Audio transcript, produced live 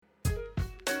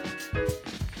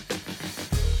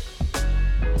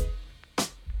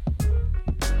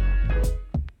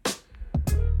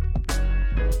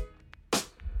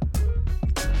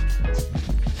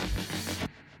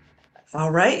All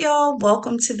right, y'all.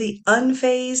 Welcome to the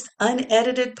Unfazed,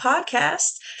 Unedited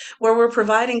podcast, where we're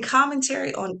providing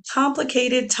commentary on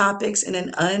complicated topics in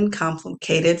an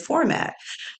uncomplicated format.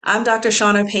 I'm Dr.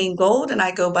 Shaunna Payne Gold, and I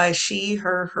go by she,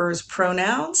 her, hers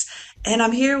pronouns. And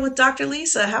I'm here with Dr.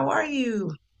 Lisa. How are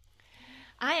you?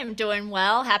 I am doing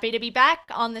well. Happy to be back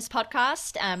on this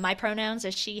podcast. My pronouns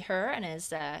are she, her, and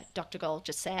as Dr. Gold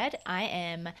just said, I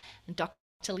am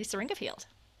Dr. Lisa Ringerfield.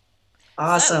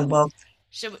 So, Awesome. Well,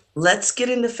 should we, let's get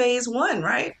into phase one,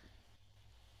 right?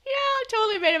 yeah, I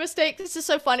totally made a mistake. This is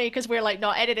so funny because we're like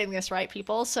not editing this, right,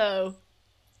 people? So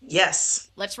Yes.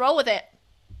 let's roll with it.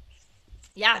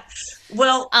 Yeah.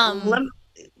 Well, Um,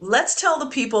 let's tell the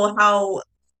people how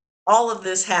all of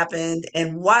this happened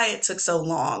and why it took so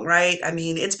long, right? I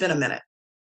mean, it's been a minute.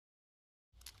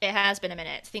 it has been a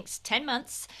minute. I think it's 10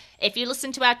 months. If you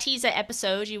listened to our teaser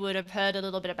episode, you would have heard a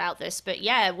little bit about this. But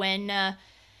yeah, when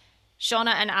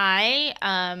Shaunna and I,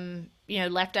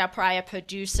 left our prior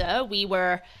producer. We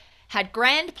were had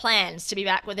grand plans to be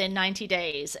back within 90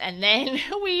 days, and then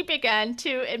we began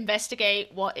to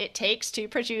investigate what it takes to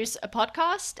produce a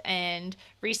podcast and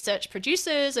research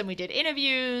producers, and we did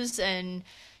interviews, and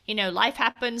life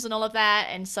happens and all of that,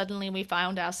 and suddenly we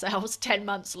found ourselves 10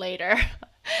 months later.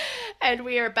 And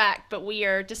we are back, but we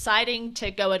are deciding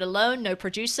to go it alone, no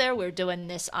producer. We're doing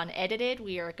this unedited.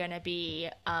 We are going to be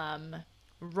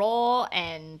raw,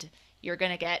 and you're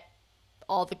going to get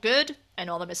all the good and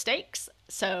all the mistakes.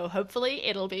 So hopefully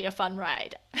it'll be a fun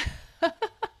ride.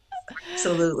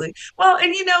 Absolutely. Well,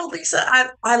 and Lisa,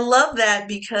 I love that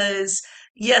because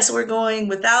yes, we're going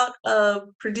without a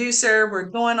producer, we're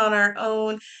going on our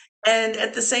own. And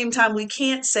at the same time, we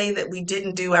can't say that we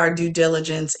didn't do our due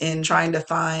diligence in trying to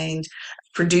find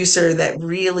a producer that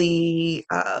really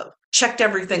checked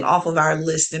everything off of our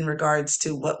list in regards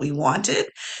to what we wanted.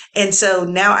 And so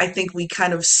now I think we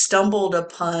kind of stumbled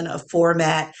upon a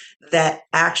format that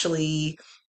actually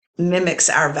mimics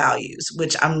our values,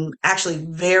 which I'm actually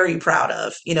very proud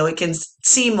of. It can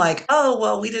seem like, oh,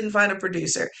 well, we didn't find a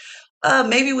producer.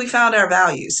 Maybe we found our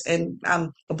values, and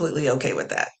I'm completely okay with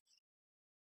that.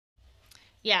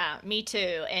 Yeah, me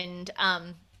too. And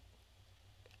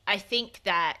I think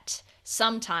that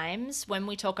sometimes when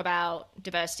we talk about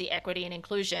diversity, equity, and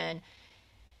inclusion,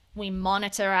 we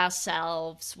monitor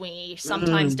ourselves. We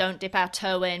sometimes Mm, don't dip our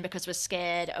toe in because we're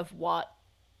scared of what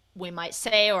we might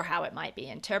say or how it might be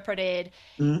interpreted.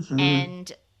 hmm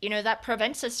And, that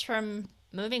prevents us from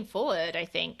moving forward, I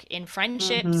think, in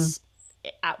hmm friendships,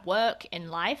 at work, in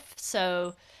life.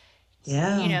 So,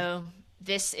 you Yeah, know,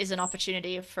 this is an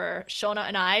opportunity for Shaunna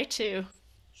and I to,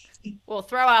 well,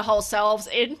 throw our whole selves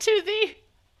into the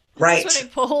right, swimming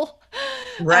pool.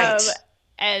 right. Um,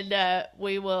 and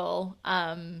we will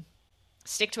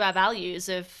stick to our values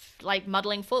of like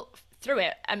muddling through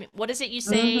it. I mean, what is it you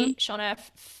say, hmm Shaunna?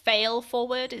 Fail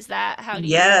forward? Is that how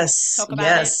you Yes, talk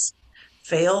about it? yes.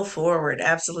 Fail forward,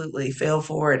 absolutely fail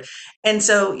forward. And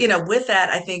so, with that,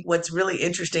 I think what's really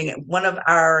interesting, one of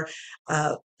our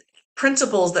uh,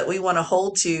 principles that we want to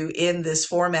hold to in this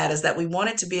format is that we want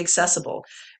it to be accessible.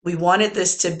 We wanted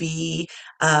this to be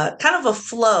kind of a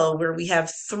flow where we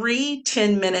have 3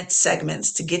 10-minute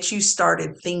segments to get you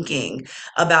started thinking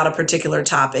about a particular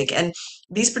topic. And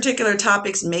these particular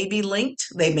topics may be linked,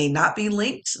 they may not be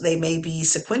linked, they may be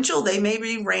sequential, they may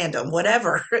be random,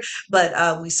 whatever.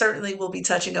 But we certainly will be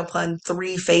touching upon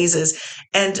 3 phases.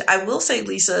 And I will say,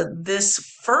 Lisa, this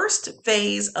first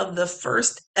phase of the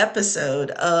first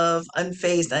episode of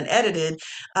Unfazed Unedited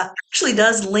actually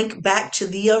does link back to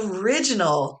the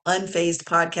original Unfazed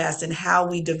podcast and how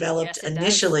we developed Yes, it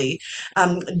does. initially.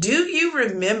 Do you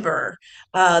remember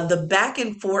the back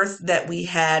and forth that we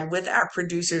had with our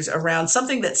producers around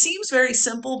something that seems very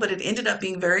simple, but it ended up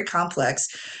being very complex,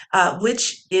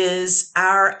 which is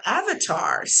our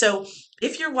avatar? So,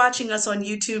 if you're watching us on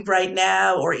YouTube right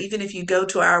now, or even if you go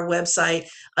to our website,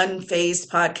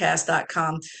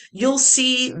 unfazedpodcast.com, you'll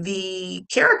see the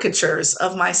caricatures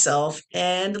of myself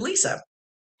and Lisa.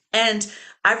 And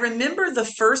I remember the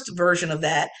first version of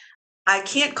that. I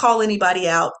can't call anybody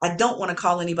out. I don't want to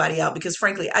call anybody out because,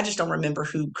 frankly, I just don't remember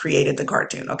who created the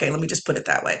cartoon. Okay, let me just put it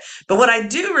that way. But what I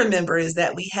do remember is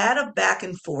that we had a back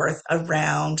and forth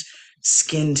around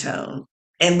skin tone.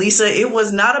 And Lisa, it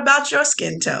was not about your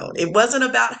skin tone. It wasn't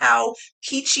about how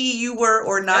peachy you were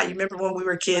or not. Nope. You remember when we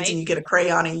were kids and Right? you get a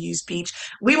crayon and use peach?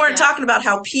 We weren't Yeah. talking about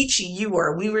how peachy you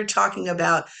were. We were talking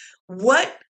about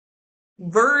what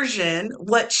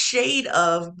what shade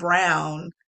of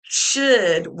brown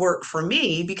should work for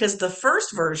me because the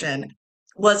first version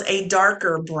was a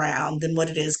darker brown than what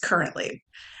it is currently.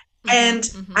 Mm-hmm. And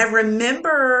Mm-hmm. I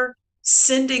remember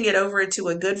sending it over to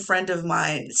a good friend of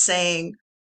mine saying,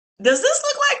 does this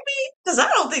look like me? Because I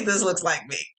don't think this looks like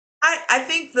me. I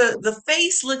think the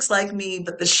face looks like me,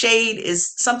 but the shade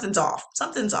is something's off.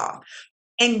 Something's off.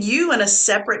 And you, in a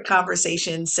separate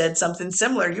conversation, said something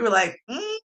similar. You were like,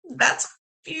 that's a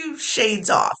few shades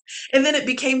off. And then it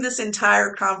became this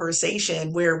entire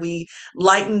conversation where we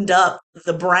lightened up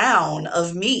the brown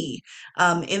of me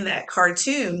in that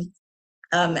cartoon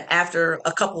after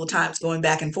a couple of times going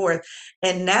back and forth.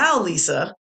 And now,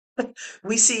 Lisa,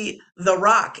 we see The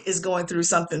Rock is going through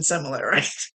something similar, right?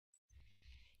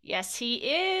 Yes, he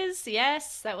is.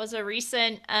 Yes, that was a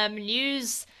recent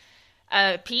news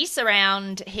piece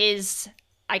around his,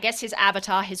 I guess, his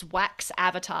avatar, his wax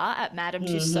avatar at Madame Hmm.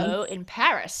 Tussauds in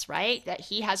Paris, right? That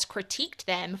he has critiqued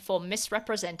them for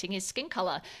misrepresenting his skin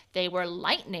color. They were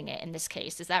lightening it in this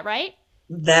case. Is that right?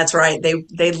 That's right.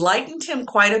 They lightened him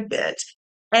quite a bit.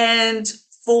 And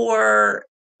for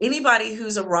anybody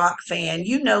who's a rock fan,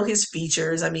 you know his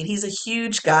features. I mean, he's a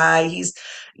huge guy. He's,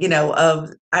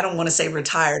 I don't want to say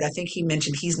retired. I think he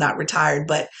mentioned he's not retired,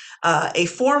 but a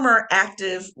former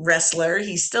active wrestler.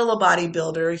 He's still a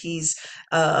bodybuilder. He's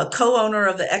a co-owner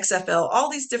of the XFL, all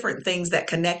these different things that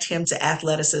connect him to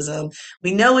athleticism.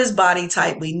 We know his body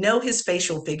type. We know his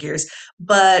facial figures.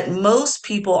 But most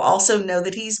people also know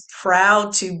that he's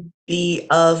proud to be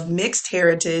of mixed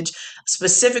heritage,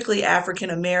 specifically African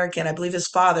American. I believe his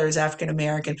father is African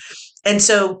American. And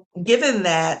so, given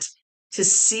that, to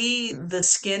see the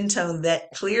skin tone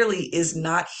that clearly is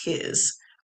not his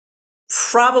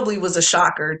probably was a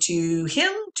shocker to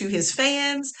him, to his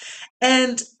fans.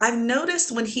 And I've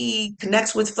noticed when he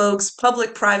connects with folks,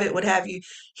 public, private, what have you,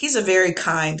 he's a very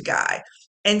kind guy.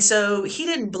 And so he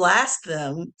didn't blast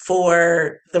them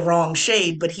for the wrong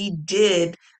shade, but he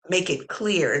did make it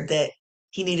clear that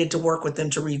he needed to work with them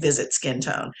to revisit skin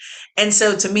tone. And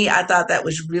so to me, I thought that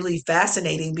was really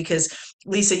fascinating because,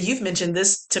 Lisa, you've mentioned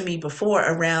this to me before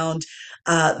around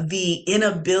the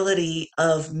inability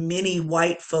of many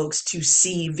white folks to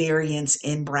see variance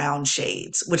in brown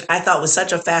shades, which I thought was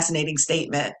such a fascinating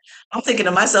statement. I'm thinking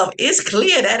to myself, it's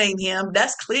clear that ain't him.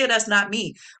 That's clear that's not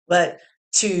me. But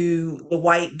to the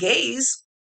white gaze,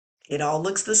 it all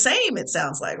looks the same, it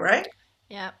sounds like, right?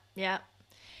 Yeah, yeah.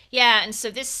 Yeah, and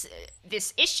so this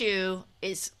issue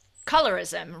is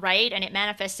colorism, right? And it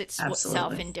manifests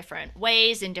itself Absolutely. in different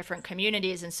ways in different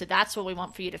communities, and so that's what we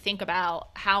want for you to think about.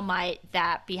 How might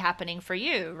that be happening for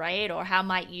you, right? Or how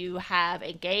might you have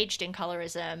engaged in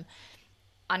colorism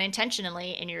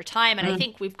unintentionally in your time? And I Mm,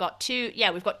 think we've got two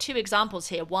examples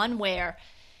here. One where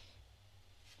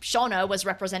Shaunna was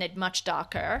represented much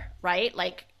darker, right?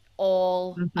 Like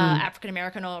all mhm, African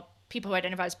American or people who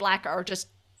identify as black are just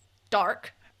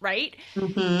dark, right?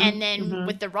 mhm, And then mhm,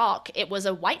 with The Rock, it was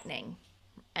a whitening.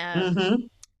 Um, mhm.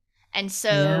 and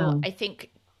Yeah, so I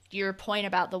think your point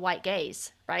about the white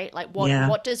gaze, right? Like yeah.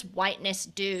 what does whiteness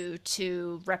do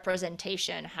to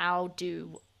representation? How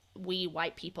do we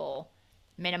white people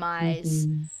minimize,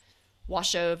 Mhm,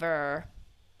 wash over,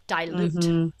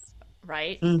 dilute, mhm,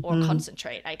 right? Or mhm.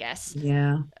 concentrate, I guess,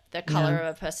 Yeah, the yeah. color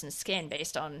of a person's skin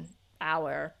based on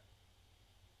our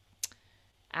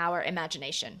our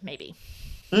imagination, maybe.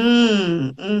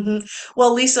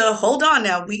 Well, Lisa, hold on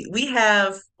now. We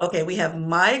have okay, we have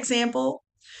my example,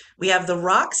 we have the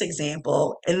Rock's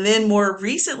example, and then more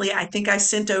recently, I think I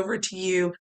sent over to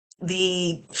you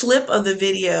the clip of the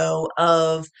video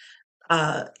of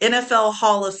NFL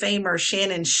Hall of Famer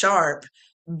Shannon Sharp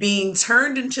being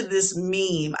turned into this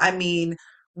meme. I mean,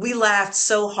 we laughed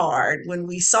so hard when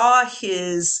we saw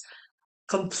his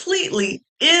completely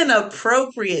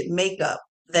inappropriate makeup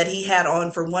that he had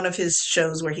on for one of his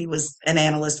shows where he was an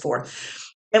analyst for.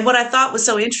 And what I thought was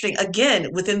so interesting, again,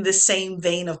 within this same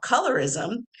vein of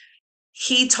colorism,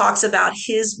 he talks about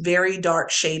his very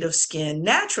dark shade of skin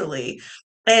naturally.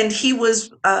 And he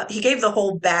gave the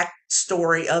whole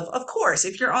backstory of course,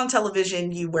 if you're on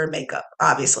television, you wear makeup.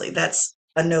 Obviously, that's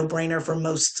a no brainer for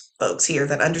most folks here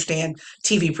that understand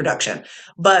TV production.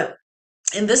 But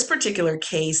in this particular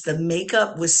case, the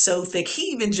makeup was so thick. He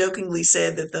even jokingly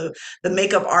said that the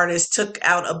makeup artist took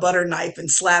out a butter knife and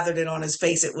slathered it on his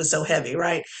face. It was so heavy,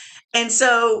 right? And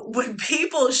so when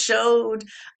people showed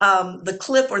the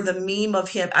clip or the meme of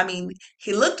him, I mean,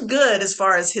 he looked good as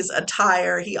far as his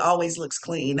attire. He always looks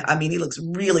clean. I mean, he looks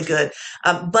really good.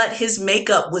 But his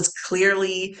makeup was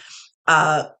clearly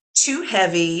uh, too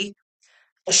heavy,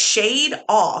 a shade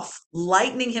off,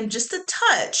 lightening him just a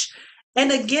touch.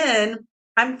 And again,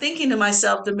 I'm thinking to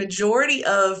myself, the majority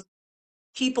of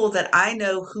people that I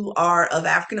know who are of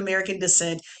African American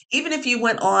descent, even if you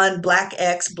went on Black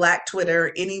X, Black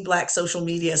Twitter, any Black social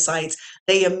media sites,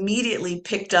 they immediately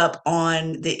picked up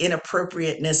on the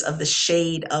inappropriateness of the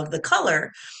shade of the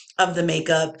color of the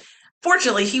makeup.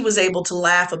 Fortunately, he was able to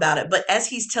laugh about it. But as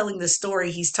he's telling the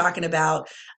story, he's talking about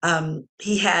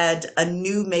he had a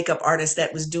new makeup artist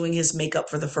that was doing his makeup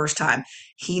for the first time.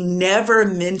 He never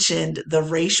mentioned the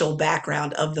racial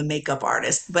background of the makeup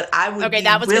artist, but I would Okay, be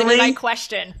that was going to be my willing.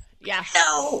 question. Yeah.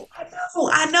 No,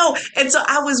 I know. And so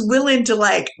I was willing to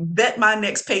like bet my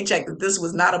next paycheck that this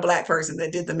was not a black person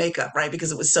that did the makeup, right?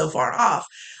 Because it was so far off.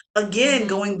 Again, Mm-hmm.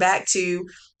 going back to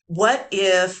what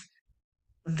if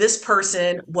this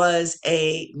person was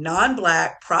a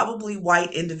non-black, probably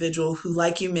white individual who,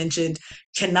 like you mentioned,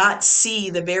 cannot see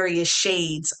the various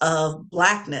shades of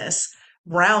blackness,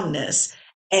 brownness,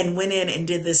 and went in and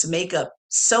did this makeup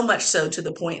so much so to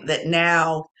the point that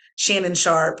now Shannon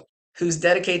Sharp, who's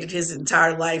dedicated his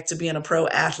entire life to being a pro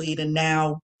athlete and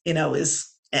now, is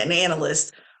an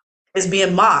analyst, is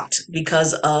being mocked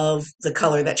because of the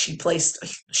color that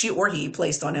she or he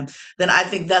placed on him, then I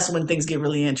think that's when things get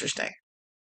really interesting.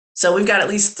 So we've got at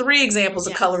least three examples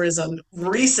of Yeah, colorism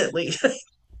we do. recently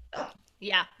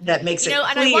Yeah. that makes You it know,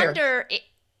 and I clear. wonder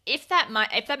if that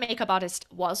makeup artist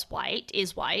was white,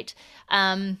 is white.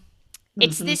 Um,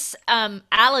 it's Hmm. this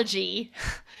allergy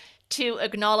to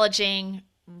acknowledging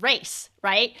race,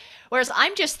 right? Whereas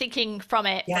I'm just thinking from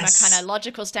a kind of Yes.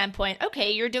 logical standpoint,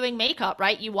 okay, you're doing makeup,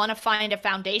 right? You want to find a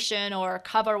foundation or a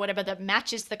cover or whatever that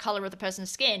matches the color of the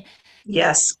person's skin.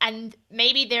 Yes. And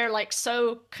maybe they're like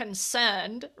so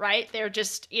concerned, right? They're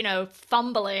just,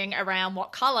 fumbling around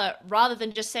what color rather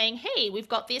than just saying, hey, we've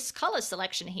got this color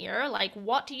selection here. Like,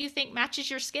 what do you think matches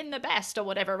your skin the best or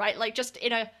whatever, right? Like, just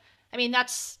I mean,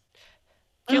 that's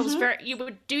feels Hmm. very, you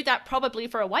would do that probably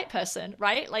for a white person,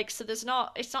 right? Like, so it's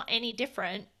not any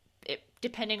different.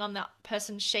 Depending on that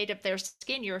person's shade of their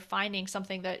skin, you're finding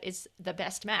something that is the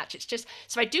best match. It's just,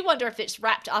 so I do wonder if it's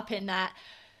wrapped up in that,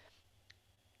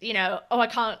 oh, I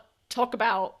can't talk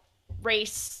about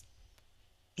race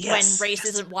when Yes. race Yes.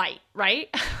 isn't white, right?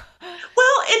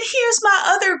 Well, and here's my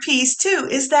other piece too,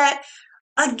 is that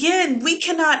again, we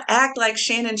cannot act like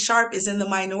Shannon Sharp is in the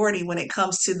minority when it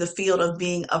comes to the field of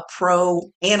being a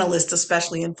pro analyst,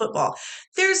 especially in football.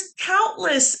 There's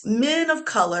countless men of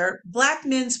color, black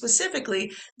men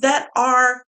specifically, that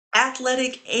are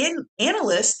athletic and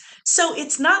analysts. So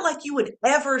it's not like you would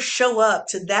ever show up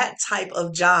to that type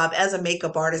of job as a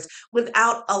makeup artist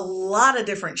without a lot of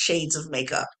different shades of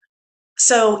makeup.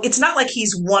 So it's not like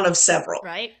he's one of several.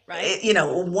 Right, right.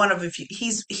 One of a few.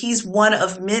 He's one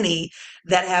of many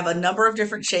that have a number of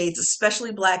different shades,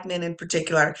 especially black men in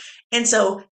particular. And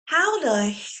so, how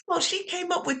the hell she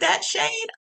came up with that shade?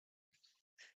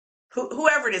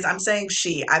 Whoever it is, I'm saying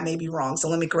she. I may be wrong, so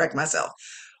let me correct myself.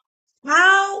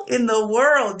 How in the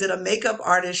world did a makeup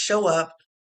artist show up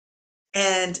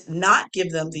and not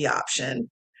give them the option?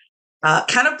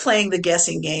 Kind of playing the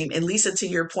guessing game. And Lisa, to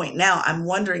your point now, I'm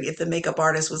wondering if the makeup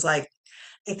artist was like,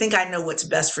 I think I know what's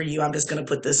best for you. I'm just going to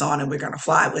put this on and we're going to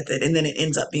fly with it. And then it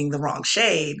ends up being the wrong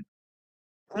shade.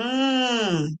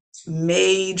 Mm,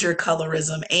 major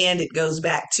colorism. And it goes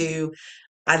back to,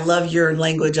 I love your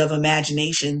language of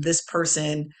imagination. This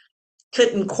person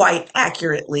couldn't quite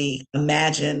accurately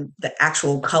imagine the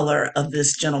actual color of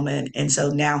this gentleman. And so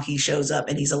now he shows up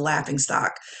and he's a laughing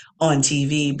stock on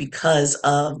TV because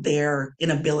of their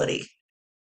inability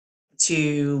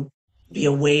to be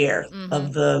aware Mm-hmm.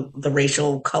 of the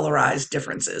racial colorized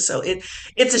differences. So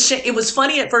it's a shame. It was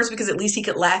funny at first because at least he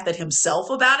could laugh at himself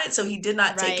about it, so he did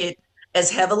not take Right. it as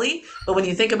heavily. But when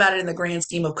you think about it in the grand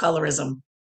scheme of colorism,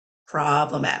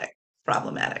 problematic,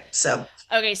 problematic. So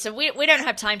Okay, so we don't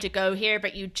have time to go here,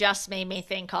 but you just made me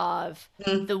think of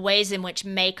mm, the ways in which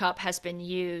makeup has been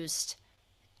used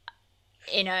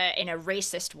in a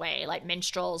racist way, like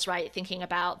minstrels, right? Thinking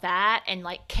about that and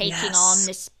like caking on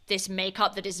yes, this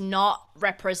makeup that is not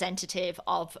representative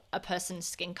of a person's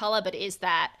skin color, but is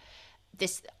that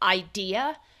this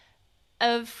idea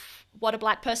of what a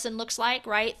black person looks like,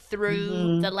 right?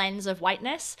 Through the hmm, lens of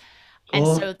whiteness. And oh,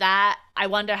 so that I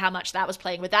wonder how much that was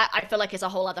playing with that. I feel like it's a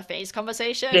whole other phase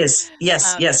it conversation. is.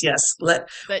 Yes, Um, yes, yes.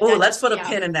 but Oh, that let's just put a yeah,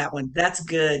 pin in that one. That's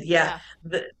good. Yeah. yeah.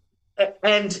 The,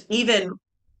 and even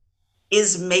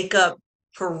is makeup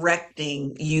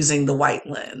correcting using the white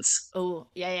lens? Oh,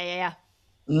 yeah, yeah, yeah, yeah.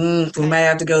 We Okay. may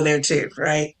have to go there too,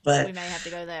 right? We But may have to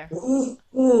go there.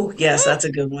 yes, Woo! that's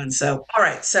a good one. So, all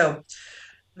right, so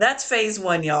that's phase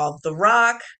one, y'all. The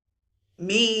Rock,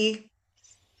 me,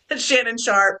 Shannon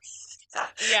Sharp,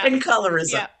 Yeah. and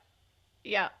colorism. Yeah.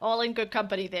 Yeah. All in good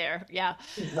company there. Yeah.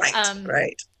 Right, Um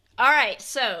right. all right,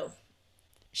 so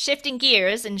shifting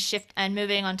gears and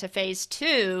moving on to phase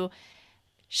 2,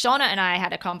 Shauna and I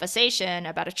had a conversation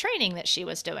about a training that she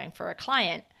was doing for a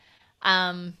client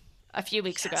um a few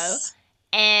weeks ago. Yes.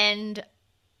 And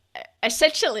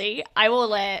essentially, I will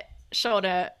let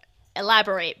Shauna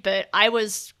elaborate, but I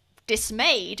was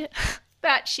dismayed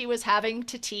that she was having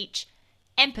to teach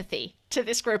empathy to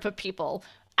this group of people,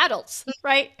 adults,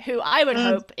 right? Who I would Mm,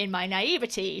 hope, in my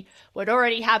naivety, would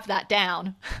already have that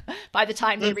down by the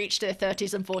time they mm. reached their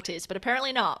 30s and 40s, but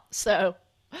apparently not. So,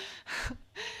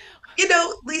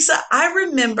 Lisa, I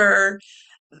remember.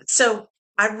 So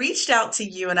I reached out to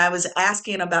you and I was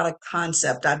asking about a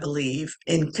concept, I believe,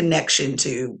 in connection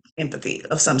to empathy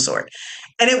of some sort.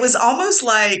 And it was almost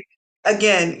like,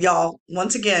 again, y'all,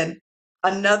 once again,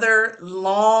 another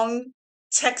long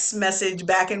text message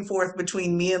back and forth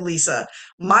between me and Lisa.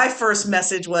 My first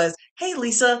message was, "Hey,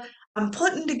 Lisa, I'm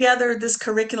putting together this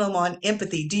curriculum on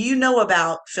empathy. Do you know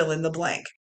about fill in the blank?"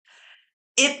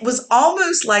 It was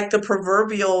almost like the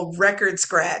proverbial record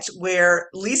scratch where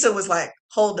Lisa was like,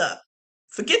 hold up,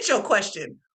 forget your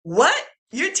question. What?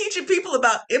 You're teaching people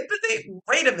about empathy?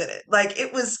 Wait a minute. Like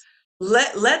it was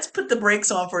let's put the brakes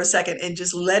on for a second and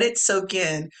just let it soak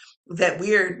in that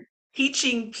we're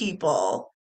teaching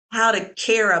people how to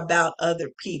care about other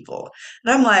people.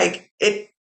 And I'm like, it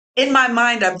in my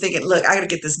mind, I'm thinking, look, I gotta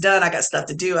get this done. I got stuff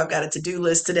to do. I've got a to-do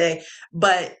list today.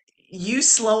 But you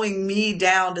slowing me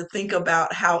down to think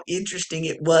about how interesting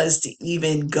it was to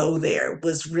even go there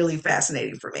was really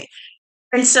fascinating for me.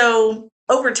 And so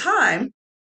over time,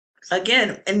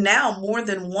 again, and now more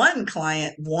than one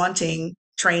client wanting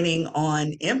training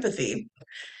on empathy,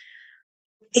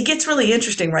 it gets really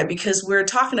interesting, right? Because we're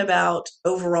talking about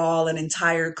overall an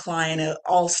entire client,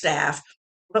 all staff.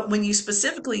 But when you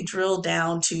specifically drill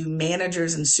down to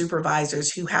managers and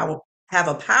supervisors who have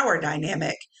a power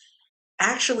dynamic,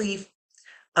 actually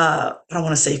I don't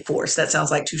want to say force, that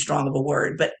sounds like too strong of a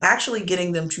word, but actually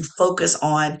getting them to focus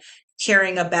on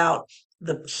caring about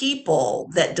the people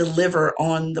that deliver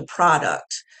on the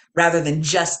product rather than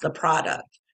just the product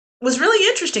was really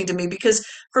interesting to me because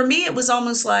for me, it was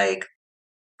almost like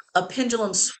a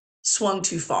pendulum swung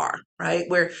too far, right?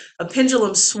 Where a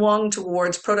pendulum swung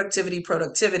towards productivity,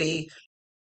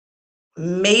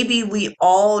 maybe we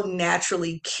all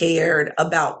naturally cared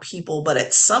about people, but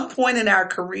at some point in our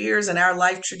careers and our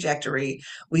life trajectory,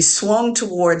 we swung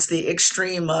towards the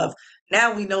extreme of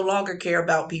now we no longer care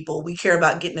about people. We care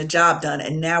about getting a job done.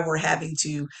 And now we're having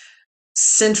to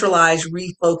centralize,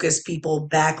 refocus people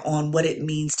back on what it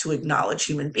means to acknowledge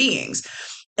human beings.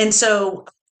 And so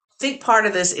I think part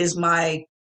of this is my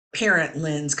parent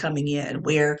lens coming in,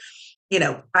 where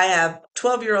I have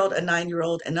 12-year-old, a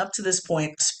 9-year-old, and up to this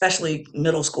point, especially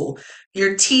middle school,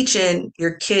 you're teaching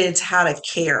your kids how to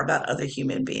care about other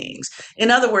human beings.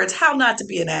 In other words, how not to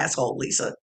be an asshole,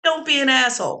 Lisa. Don't be an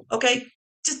asshole, okay?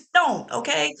 Just don't,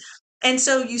 okay? And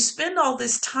so you spend all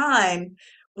this time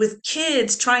with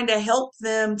kids trying to help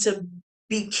them to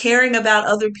be caring about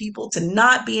other people, to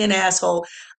not be an asshole.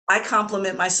 I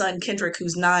compliment my son Kendrick,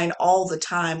 who's 9, all the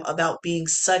time about being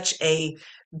such a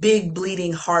big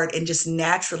bleeding heart and just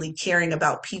naturally caring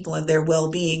about people and their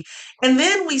well-being. And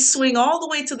then we swing all the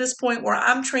way to this point where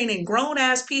I'm training grown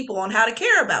ass people on how to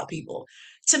care about people.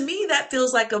 To me, that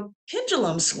feels like a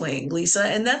pendulum swing, Lisa.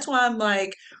 And that's why I'm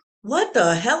like, what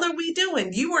the hell are we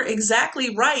doing? You were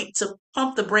exactly right to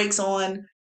pump the brakes on.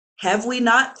 Have we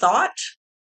not thought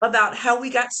about how we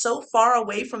got so far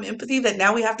away from empathy that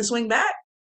now we have to swing back?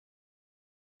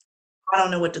 I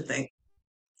don't know what to think.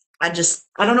 I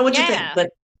don't know what to think, yeah. but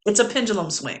it's a pendulum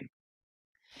swing.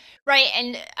 Right.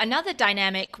 And another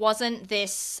dynamic, wasn't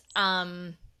this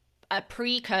a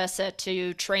precursor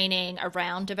to training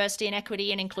around diversity and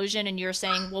equity and inclusion? And you're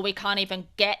saying, well, we can't even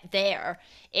get there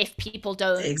if people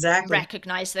don't Exactly.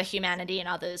 recognize the humanity in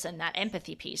others and that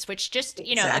empathy piece, which just,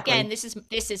 again, Exactly.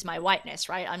 this is my whiteness,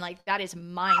 right? I'm like, that is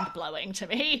mind blowing to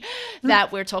me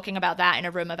that we're talking about that in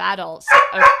a room of adults,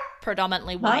 of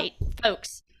predominantly Huh? white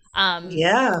folks. Um,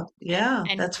 Yeah, and yeah,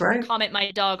 and that's right. Comet, my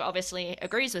dog, obviously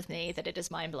agrees with me that it is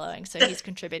mind blowing, so he's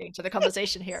contributing to the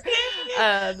conversation here.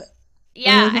 Um,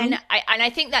 yeah, Hmm. and I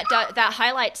think that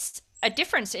highlights a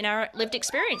difference in our lived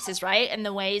experiences, right? And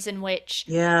the ways in which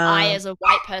I, Yeah. as a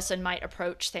white person, might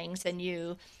approach things, and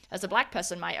you, as a black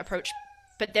person, might approach.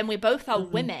 But then we both are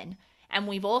Hmm. women, and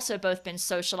we've also both been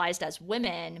socialized as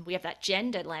women. We have that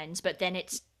gender lens, but then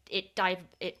it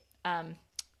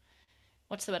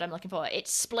what's the word I'm looking for? It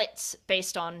splits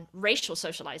based on racial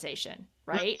socialization,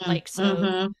 right? Hmm. Like, so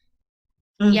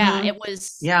Hmm. yeah, Hmm. it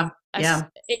was Yeah, a, yeah.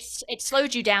 it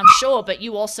slowed you down, sure, but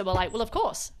you also were like, well, of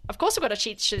course, we've got to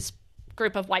teach this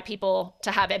group of white people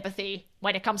to have empathy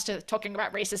when it comes to talking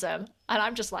about racism, and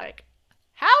I'm just like,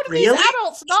 how do these Really?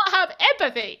 adults not have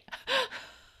empathy?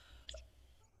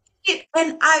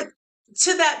 And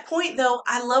to that point though,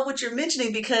 I love what you're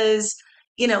mentioning because,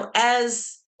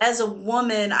 as as a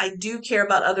woman, I do care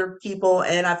about other people,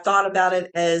 and I've thought about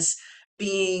it as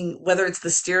being, whether it's the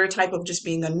stereotype of just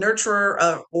being a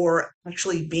nurturer, or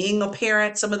actually being a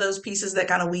parent, some of those pieces that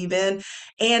kind of weave in.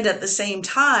 And at the same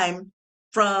time,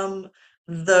 from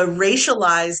the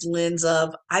racialized lens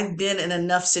of I've been in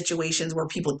enough situations where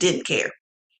people didn't care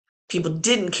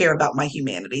about my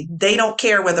humanity. They don't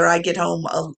care whether I get home,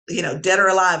 dead or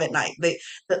alive at night.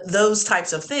 Those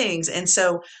types of things. And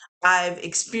so I've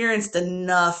experienced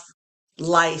enough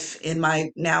life in my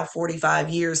now 45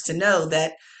 years to know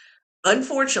that,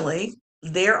 unfortunately,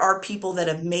 there are people that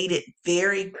have made it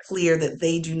very clear that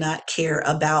they do not care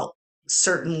about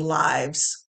certain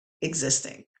lives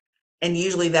existing. And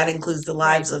usually that includes the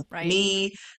Right, lives of right.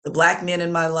 me, the black men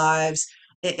in my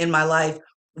in my life,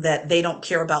 that they don't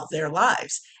care about their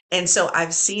lives. And so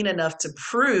I've seen enough to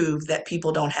prove that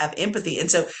people don't have empathy. And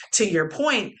so, to your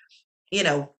point, you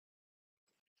know,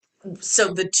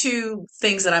 so the two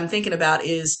things that I'm thinking about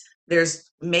is,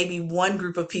 there's maybe one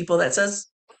group of people that says,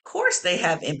 of course they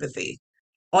have empathy.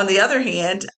 On the other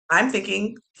hand, I'm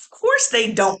thinking, of course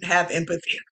they don't have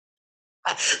empathy.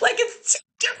 Like, it's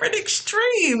different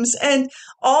extremes, and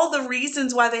all the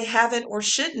reasons why they haven't or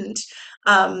shouldn't,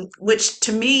 which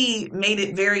to me made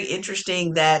it very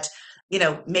interesting that,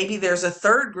 maybe there's a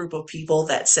third group of people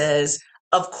that says,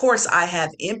 of course I have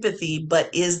empathy,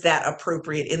 but is that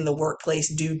appropriate in the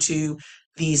workplace due to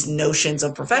these notions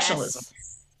of professionalism?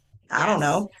 Yes. I don't Yes.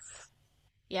 know.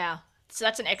 Yeah. So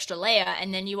that's an extra layer.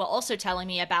 And then you were also telling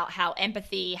me about how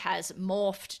empathy has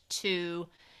morphed to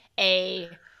a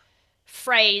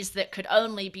phrase that could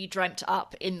only be dreamt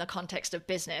up in the context of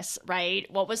business, right?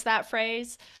 What was that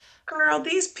phrase? Girl,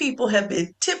 these people have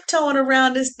been tiptoeing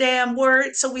around this damn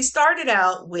word. So we started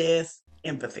out with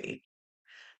empathy.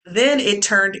 Then it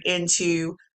turned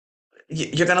into,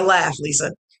 you're going to laugh,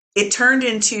 Lisa. It turned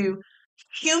into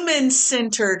human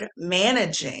centered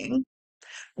managing,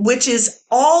 which is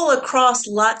all across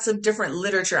lots of different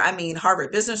literature. I mean,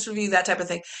 Harvard Business Review, that type of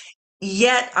thing.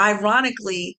 Yet,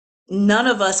 ironically, none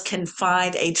of us can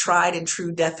find a tried and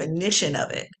true definition of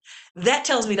it. That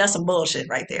tells me that's some bullshit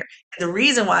right there. The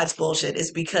reason why it's bullshit is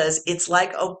because it's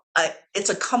like it's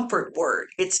a comfort word.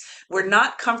 It's We're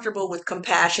not comfortable with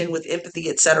compassion, with empathy,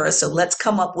 etc. So let's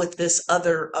come up with this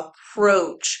other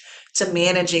approach to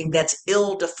managing that's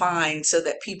ill defined, so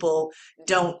that people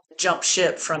don't jump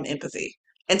ship from empathy.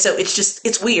 And so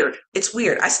it's weird. It's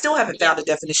weird. I still haven't Yeah. found a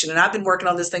definition, and I've been working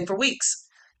on this thing for weeks.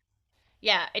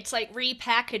 Yeah, it's like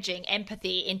repackaging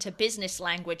empathy into business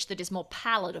language that is more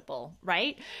palatable,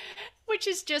 right? Which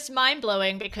is just mind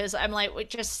blowing because I'm like, it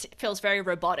just feels very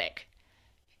robotic.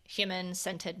 Human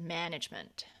centered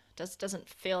management doesn't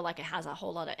feel like it has a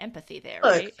whole lot of empathy there,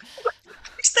 Look, right?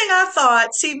 first thing I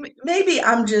thought, see, maybe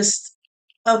I'm just,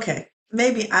 okay,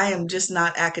 maybe I am just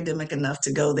not academic enough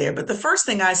to go there. But the first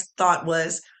thing I thought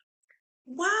was,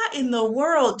 why in the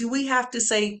world do we have to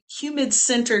say human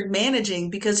centered managing?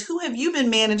 Because who have you been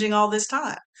managing all this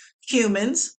time?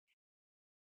 Humans.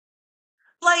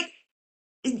 Like,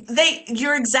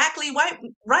 you're exactly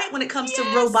right when it comes to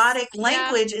Yes. robotic Yeah.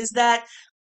 language, is that,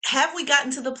 have we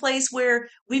gotten to the place where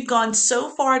we've gone so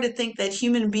far to think that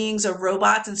human beings are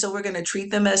robots, and so we're going to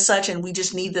treat them as such, and we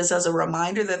just need this as a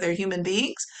reminder that they're human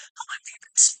beings?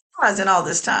 In all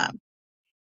this time.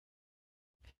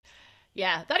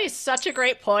 Yeah, that is such a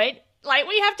great point. Like,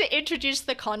 we have to introduce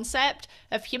the concept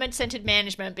of human centered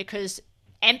management because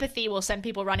empathy will send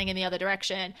people running in the other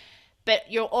direction. But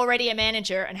you're already a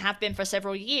manager and have been for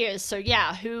several years. So,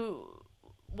 yeah,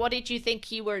 what did you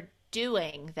think you were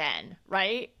doing then?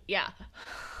 Right? Yeah.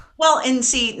 Well, and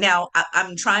see, now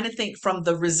I'm trying to think from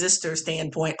the resistor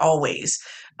standpoint always,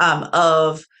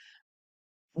 of,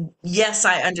 yes,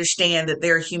 I understand that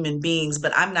they're human beings,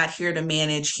 but I'm not here to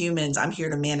manage humans. I'm here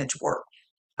to manage work.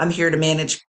 I'm here to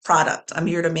manage product. I'm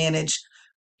here to manage,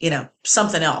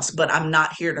 something else, but I'm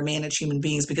not here to manage human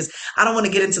beings, because I don't want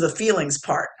to get into the feelings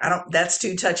part. That's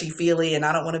too touchy feely, and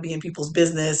I don't want to be in people's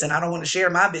business, and I don't want to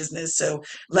share my business. So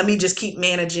let me just keep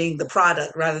managing the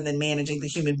product rather than managing the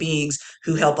human beings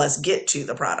who help us get to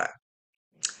the product.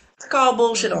 I call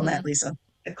bullshit on that, Mm-hmm. Lisa.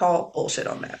 I call bullshit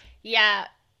on that. Yeah.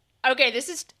 Okay, this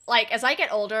is like, as I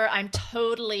get older, I'm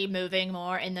totally moving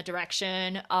more in the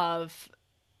direction of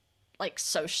like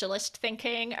socialist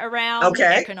thinking around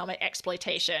Okay, economic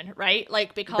exploitation, right?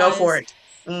 Like, go for because it.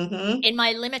 Mm-hmm. in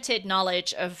my limited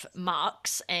knowledge of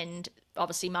Marx and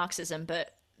obviously Marxism,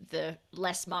 but the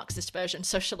less Marxist version,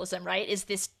 socialism, right, is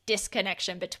this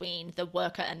disconnection between the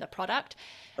worker and the product.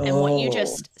 And what you Oh.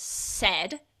 just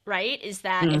said, right, is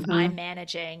that if Mm-hmm.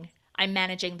 I'm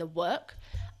managing the work,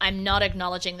 I'm not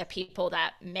acknowledging the people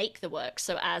that make the work.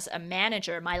 So as a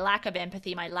manager, my lack of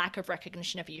empathy, my lack of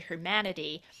recognition of your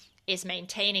humanity is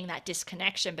maintaining that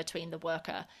disconnection between the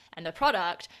worker and the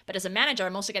product. But as a manager,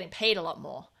 I'm also getting paid a lot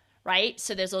more, right?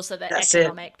 So there's also the That's it.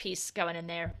 economic piece going in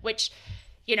there, which,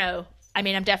 you know, I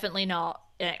mean, I'm definitely not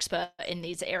an expert in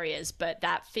these areas, but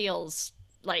that feels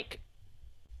like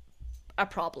a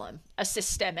problem, a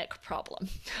systemic problem.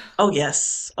 Oh,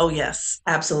 yes. Oh, yes.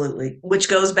 Absolutely. Which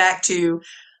goes back to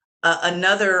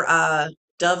another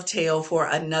dovetail for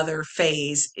another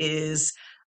phase is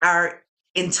our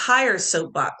entire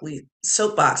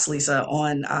soapbox, Lisa,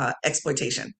 on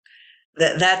exploitation.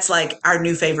 That's like our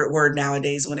new favorite word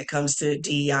nowadays when it comes to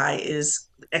DEI is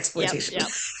Yep, exploitation. yep,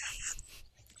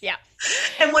 yeah,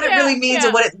 And what it yeah, really means and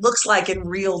yeah, what it looks like in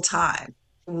real time.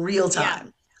 Real yeah.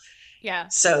 time. Yeah.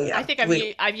 So I yeah, think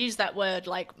I've used that word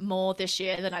like more this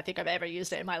year than I think I've ever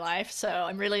used it in my life. So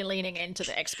I'm really leaning into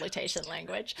the exploitation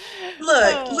language.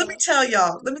 look, Oh, let me tell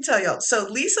y'all. So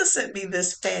Lisa sent me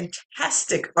this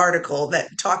fantastic article that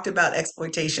talked about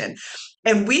exploitation.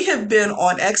 And we have been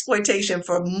on exploitation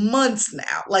for months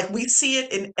now. Like we see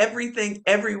it in everything,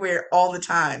 everywhere, all the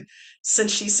time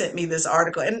since she sent me this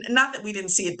article. And not that we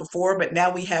didn't see it before, but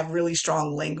now we have really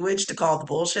strong language to call the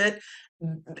bullshit.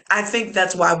 I think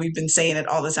that's why we've been saying it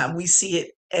all the time. We see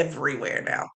it everywhere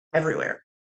now. Everywhere.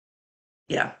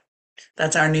 Yeah.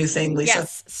 That's our new thing, Lisa.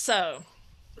 yes.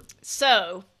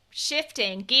 So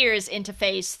shifting gears into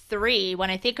phase three,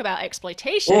 when I think about Oof.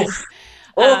 exploitation, Oof.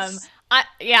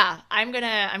 I'm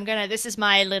gonna, this is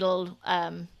my little,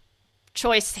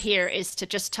 choice here is to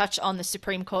just touch on the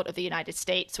Supreme Court of the United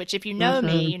States, which, if you know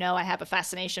me, Hmm. you know I have a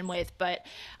fascination with, but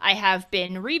I have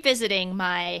been revisiting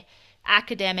my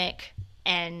academic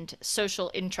and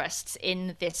social interests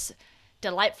in this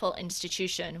delightful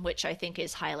institution, which I think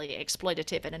is highly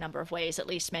exploitative in a number of ways, at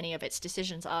least many of its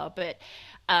decisions are. But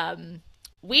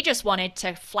we just wanted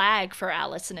to flag for our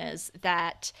listeners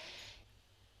that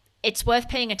it's worth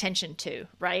paying attention to,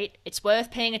 right? It's worth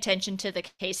paying attention to the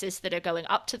cases that are going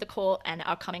up to the court and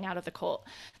are coming out of the court.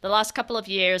 The last couple of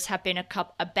years have been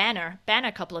a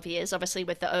banner couple of years. Obviously,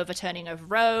 with the overturning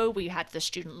of Roe, we had the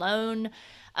student loan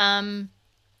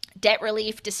debt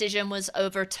relief decision was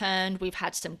overturned. We've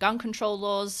had some gun control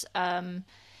laws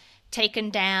taken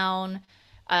down.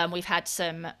 We've had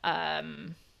some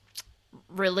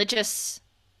religious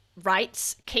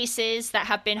rights cases that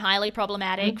have been highly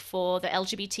problematic for the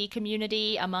LGBT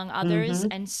community, among others.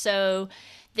 Hmm. And so,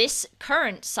 this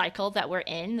current cycle that we're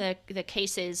in, the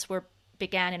cases were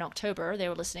began in October. They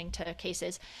were listening to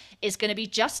cases, is going to be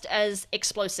just as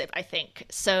explosive, I think.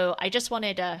 So, I just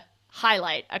wanted to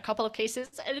highlight a couple of cases.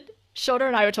 And Shaunna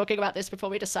and I were talking about this before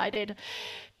we decided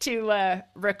to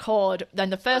record. Then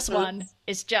the first Hmm. one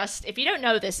is just, if you don't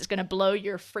know this, it's going to blow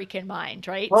your freaking mind,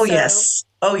 right? Oh, So yes.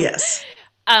 Oh, yes.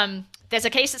 there's a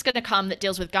case that's going to come that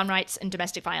deals with gun rights and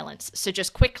domestic violence. So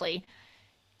just quickly,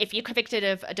 if you're convicted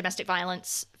of a domestic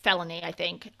violence felony, I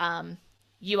think,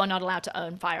 you are not allowed to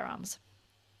own firearms.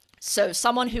 So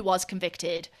someone who was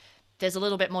convicted, there's a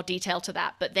little bit more detail to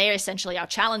that, but they essentially are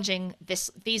challenging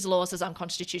these laws as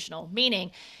unconstitutional,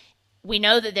 meaning we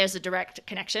know that there's a direct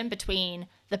connection between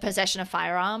the possession of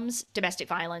firearms, domestic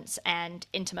violence, and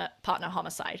intimate partner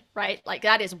homicide, right? Like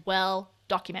that is well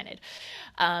documented.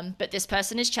 But this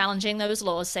person is challenging those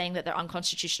laws, saying that they're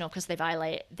unconstitutional because they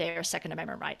violate their Second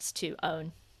Amendment rights to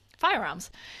own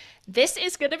firearms. This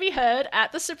is going to be heard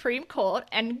at the Supreme Court,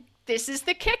 and this is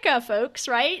the kicker, folks,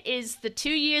 right? Is the 2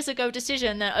 years ago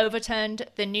decision that overturned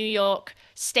the New York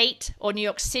State or New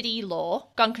York City law,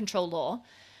 gun control law,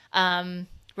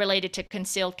 related to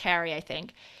concealed carry, I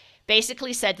think,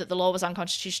 basically said that the law was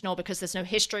unconstitutional because there's no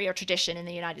history or tradition in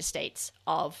the United States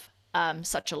of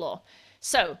such a law.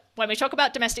 So when we talk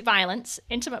about domestic violence,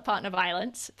 intimate partner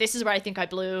violence, this is where I think I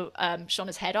blew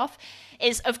Shaunna's head off,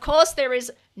 is of course there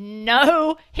is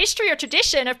no history or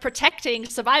tradition of protecting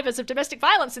survivors of domestic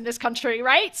violence in this country,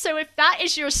 right? So if that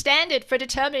is your standard for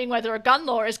determining whether a gun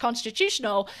law is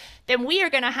constitutional, then we are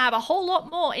going to have a whole lot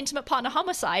more intimate partner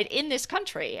homicide in this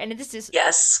country. And this is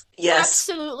Yes. Yes.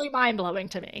 absolutely mind-blowing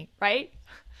to me, right?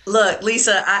 Look,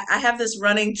 Lisa, I have this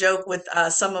running joke with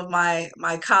some of my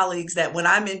colleagues that when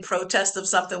I'm in protest of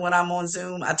something, when I'm on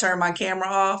Zoom, I turn my camera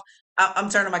off. I'm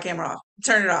turning my camera off.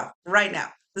 Turn it off right now.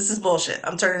 This is bullshit.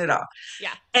 I'm turning it off.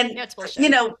 Yeah. And Yeah, it's you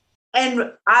bullshit. know,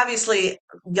 and obviously,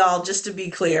 y'all, just to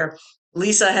be clear,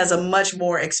 Lisa has a much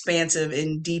more expansive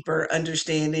and deeper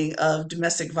understanding of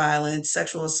domestic violence,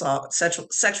 sexual assault,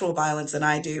 sexual violence than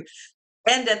I do.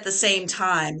 And at the same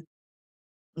time,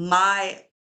 my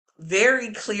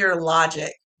very clear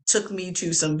logic took me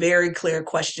to some very clear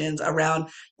questions around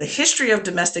the history of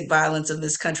domestic violence in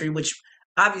this country, which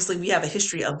obviously we have a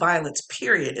history of violence,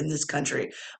 period, in this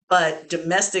country, but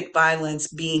domestic violence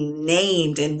being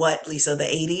named in what, Lisa, the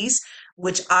 80s,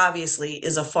 which obviously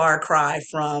is a far cry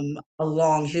from a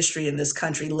long history in this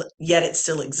country, yet it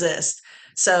still exists.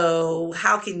 So,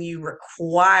 how can you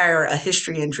require a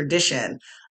history and tradition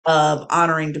of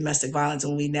honoring domestic violence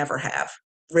when we never have,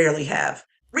 rarely have,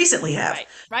 recently have? Right.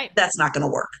 Right. That's not going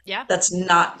to work. Yeah. That's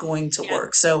not going to Yeah.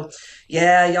 work. So,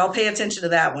 yeah, y'all pay attention to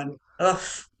that one. Ugh,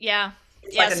 Yeah.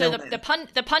 it's Yeah, like a so no the win.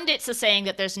 the pundits are saying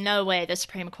that there's no way the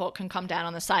Supreme Court can come down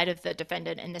on the side of the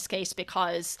defendant in this case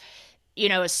because,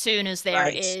 as soon as there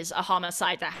Right, is a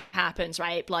homicide that happens,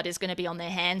 right, blood is going to be on their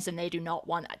hands, and they do not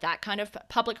want that kind of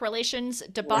public relations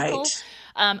right. debacle,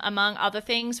 among other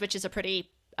things, which is a pretty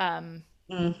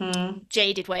Mm-hmm.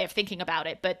 jaded way of thinking about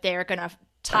it, but they're going to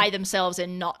Right. tie themselves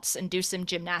in knots and do some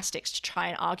gymnastics to try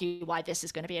and argue why this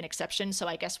is going to be an exception. So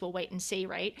I guess we'll wait and see,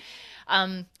 right?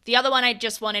 The other one I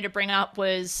just wanted to bring up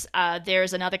was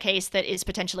there's another case that is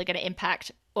potentially going to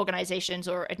impact organizations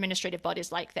or administrative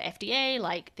bodies like the FDA,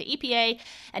 like the EPA,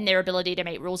 and their ability to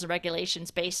make rules and regulations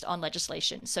based on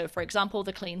legislation. So, for example,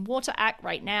 the Clean Water Act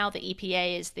right now, the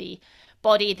EPA is the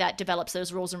body that develops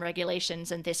those rules and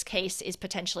regulations, and this case is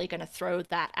potentially going to throw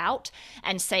that out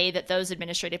and say that those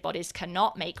administrative bodies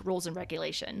cannot make rules and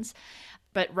regulations,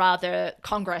 but rather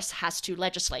Congress has to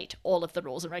legislate all of the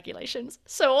rules and regulations.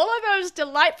 So all of those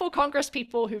delightful Congress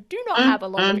people who do not Mm, have a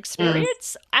lot of mm, mm.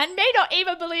 experience and may not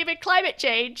even believe in climate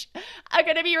change are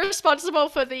going to be responsible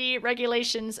for the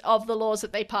regulations of the laws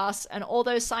that they pass, and all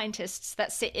those scientists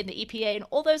that sit in the EPA and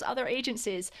all those other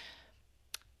agencies,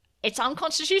 it's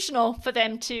unconstitutional for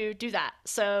them to do that.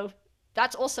 So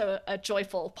that's also a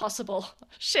joyful possible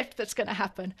shift that's going to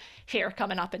happen here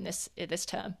coming up in this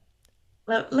term.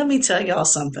 Let me tell y'all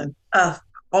something.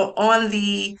 On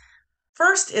the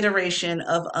first iteration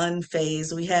of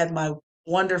Unfazed, we had my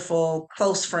wonderful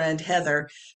close friend Heather,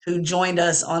 who joined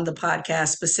us on the podcast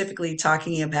specifically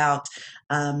talking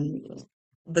um,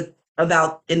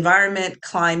 about environment,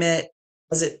 climate,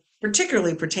 as it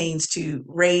particularly pertains to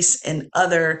race and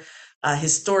other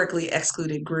historically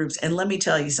excluded groups. And let me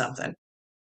tell you something.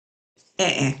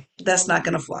 That's not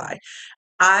going to fly.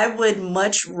 I would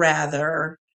much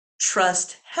rather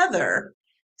trust Heather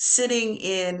sitting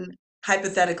in,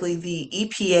 hypothetically, the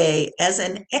EPA as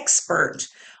an expert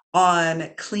on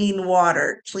clean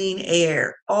water, clean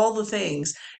air, all the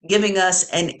things, giving us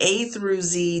an A through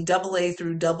Z, double A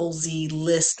through double Z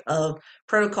list of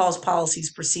protocols,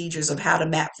 policies, procedures of how to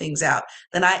map things out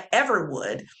than I ever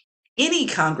would any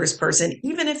congressperson,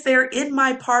 even if they're in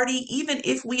my party, even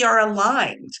if we are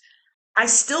aligned. I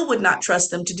still would not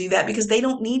trust them to do that because they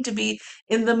don't need to be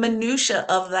in the minutia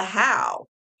of the how.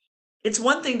 It's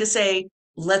one thing to say,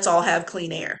 let's all have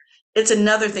clean air. It's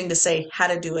another thing to say how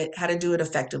to do it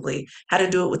effectively, how to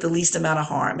do it with the least amount of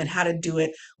harm, and how to do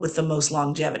it with the most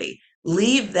longevity.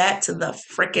 Leave that to the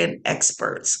frickin'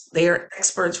 experts. They're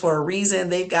experts for a reason.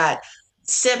 They've got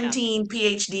Yeah. 17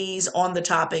 PhDs on the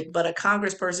topic, but a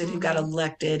congressperson who got Mm-hmm.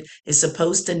 elected is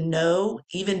supposed to know,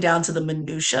 even down to the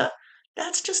minutia.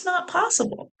 That's just not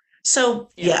possible. So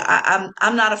Yeah. yeah,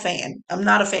 I'm not a fan. I'm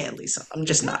not a fan, Lisa. I'm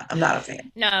just not. I'm not a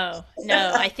fan. No,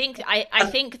 no. I think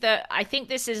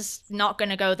this is not going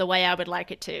to go the way I would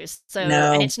like it to. So,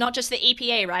 and No, it's not just the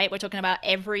EPA, right? We're talking about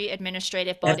every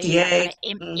administrative body that kind FDA. of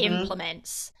Mm-hmm.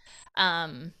 implements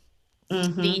um,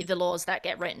 Mm-hmm. the laws that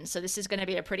get written. So this is going to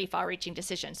be a pretty far-reaching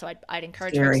decision. So I'd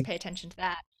encourage folks to Scary. pay attention to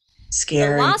that. The Scary.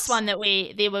 last one that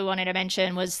we wanted to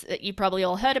mention was that you probably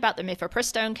all heard about the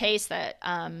mifepristone case that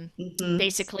Mm-hmm.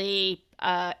 basically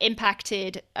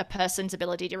impacted a person's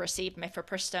ability to receive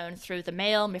mifepristone through the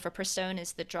mail. Mifepristone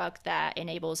is the drug that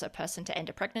enables a person to end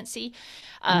a pregnancy,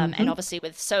 and Mm-hmm. obviously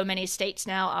with so many states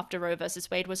now after Roe versus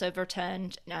Wade was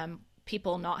overturned,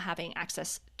 people not having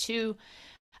access to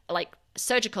like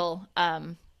surgical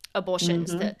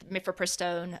abortions, Mm-hmm. that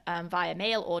mifepristone via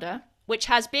mail order, which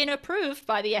has been approved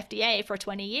by the FDA for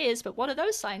 20 years. But what do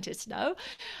those scientists know?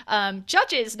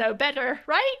 Judges know better,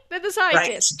 right? Than the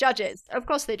Right. scientists. Judges, of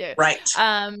course they do. Right.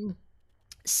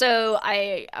 So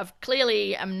I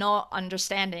clearly am not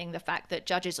understanding the fact that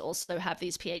judges also have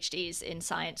these PhDs in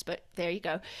science, but there you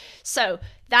go. So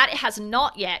that has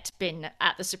not yet been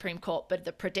at the Supreme Court, but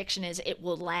the prediction is it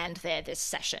will land there this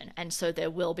session. And so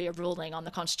there will be a ruling on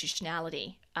the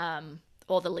constitutionality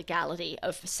or the legality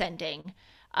of sending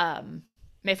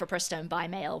mifepristone by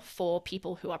mail for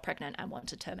people who are pregnant and want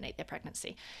to terminate their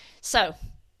pregnancy. So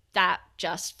that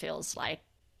just feels like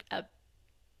a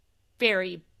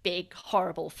very big,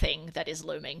 horrible thing that is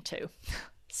looming too.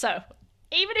 So,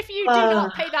 even if you do Uh,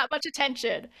 not pay that much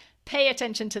attention, pay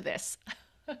attention to this.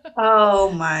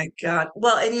 Oh my God.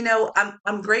 Well, and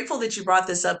I'm grateful that you brought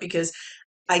this up because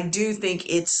I do think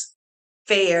it's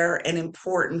fair and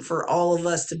important for all of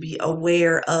us to be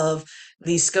aware of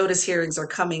these SCOTUS hearings are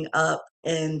coming up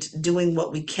and doing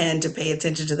what we can to pay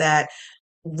attention to that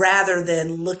rather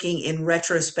than looking in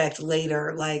retrospect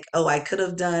later, like, oh, I could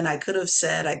have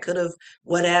said, I could have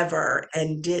whatever,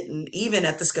 and didn't, even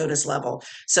at the SCOTUS level.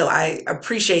 So I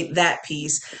appreciate that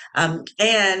piece. And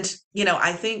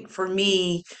I think for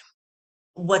me,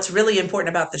 what's really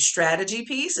important about the strategy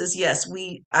piece is yes,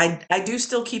 I do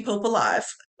still keep hope alive,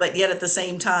 but yet at the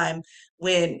same time,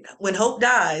 when hope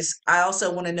dies, I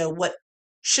also want to know what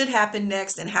should happen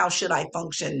next and how should I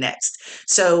function next.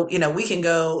 So we can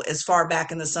go as far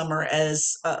back in the summer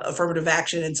as affirmative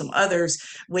action and some others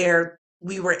where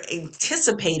we were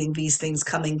anticipating these things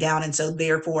coming down, and so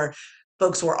therefore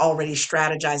folks were already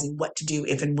strategizing what to do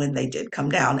if and when they did come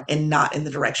down and not in the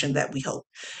direction that we hope.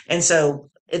 And so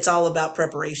it's all about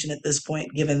preparation at this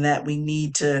point, given that we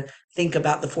need to think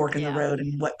about the fork in the Yeah. road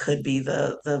and what could be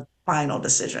the final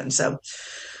decision. So,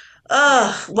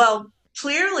 Yeah. well,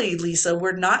 clearly, Lisa,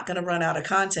 we're not going to run out of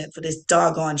content for this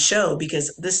doggone show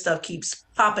because this stuff keeps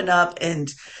popping up and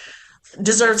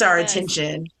deserves Yes, it our does.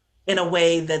 attention in a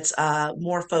way that's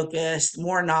more focused,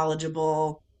 more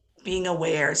knowledgeable, being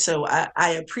aware. So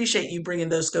I appreciate you bringing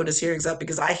those SCOTUS hearings up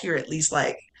because I hear at least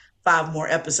like five more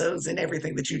episodes and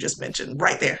everything that you just mentioned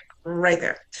right there, right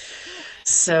there.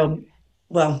 So,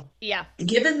 well, Yeah.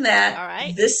 given that All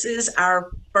right. this is our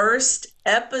first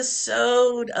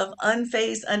episode of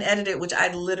Unfazed, Unedited, which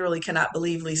I literally cannot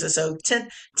believe, Lisa. So 10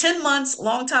 months,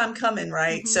 long time coming,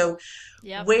 right? Mm-hmm. So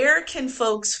Yep. where can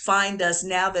folks find us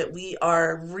now that we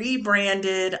are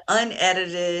rebranded,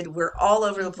 unedited, we're all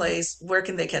over the Mm-hmm. place? Where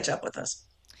can they catch up with us?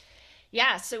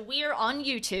 Yeah, so we are on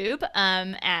YouTube.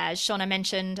 As Shauna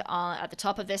mentioned at the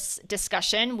top of this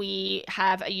discussion, we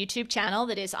have a YouTube channel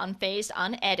that is Unfazed,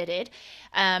 Unedited.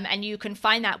 And you can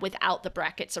find that without the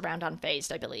brackets around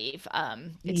Unfazed, I believe.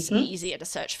 It's Hmm. easier to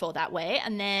search for that way.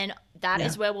 And then that Yeah,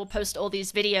 is where we'll post all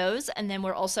these videos. And then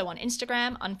we're also on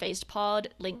Instagram, Unfazed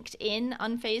Pod, LinkedIn,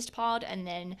 Unfazed Pod. And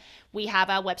then we have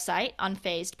our website,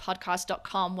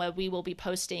 unfazedpodcast.com, where we will be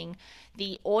posting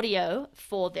the audio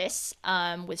for this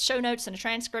with show notes and a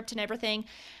transcript and everything.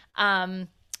 And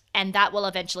that will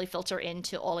eventually filter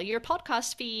into all of your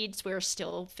podcast feeds. We're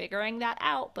still figuring that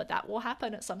out, but that will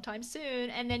happen at sometime soon.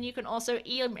 And then you can also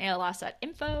email us at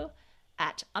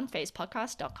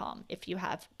info@unfazedpodcast.com if you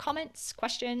have comments,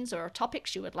 questions, or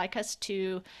topics you would like us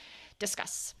to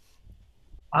discuss.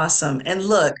 awesome. And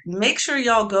look, make sure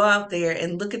y'all go out there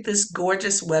and look at this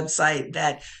gorgeous website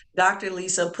that Dr.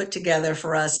 Lisa put together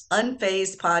for us,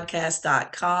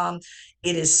 unfazedpodcast.com.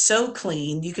 It is so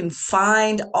clean. You can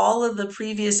find all of the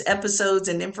previous episodes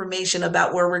and information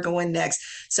about where we're going next.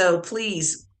 So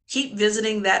please keep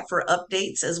visiting that for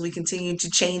updates as we continue to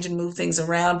change and move things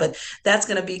around. But that's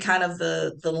going to be kind of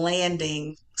the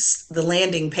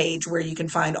landing page where you can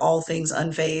find all things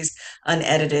unfazed,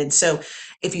 unedited. So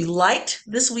if you liked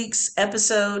this week's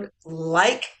episode,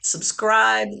 like,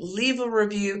 subscribe, leave a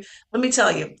review. Let me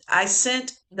tell you, I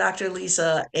sent Dr.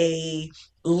 Lisa a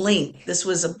link. This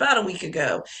was about a week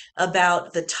ago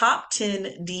about the top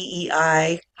 10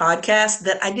 DEI podcasts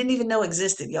that I didn't even know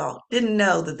existed, y'all. Didn't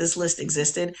know that this list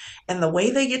existed. And the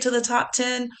way they get to the top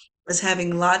 10 is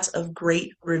having lots of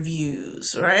great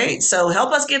reviews, right? So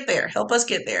help us get there. Help us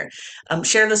get there.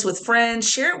 Share this with friends,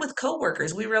 share it with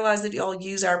coworkers. We realize that y'all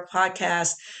use our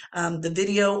podcast, the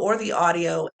video or the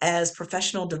audio, as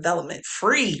professional development,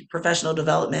 free professional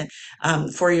development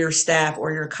for your staff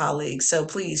or your colleagues. So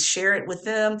please share it with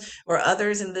them or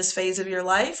others in this phase of your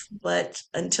life. But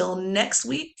until next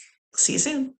week, see you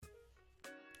soon.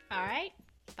 All right.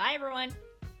 Bye, everyone.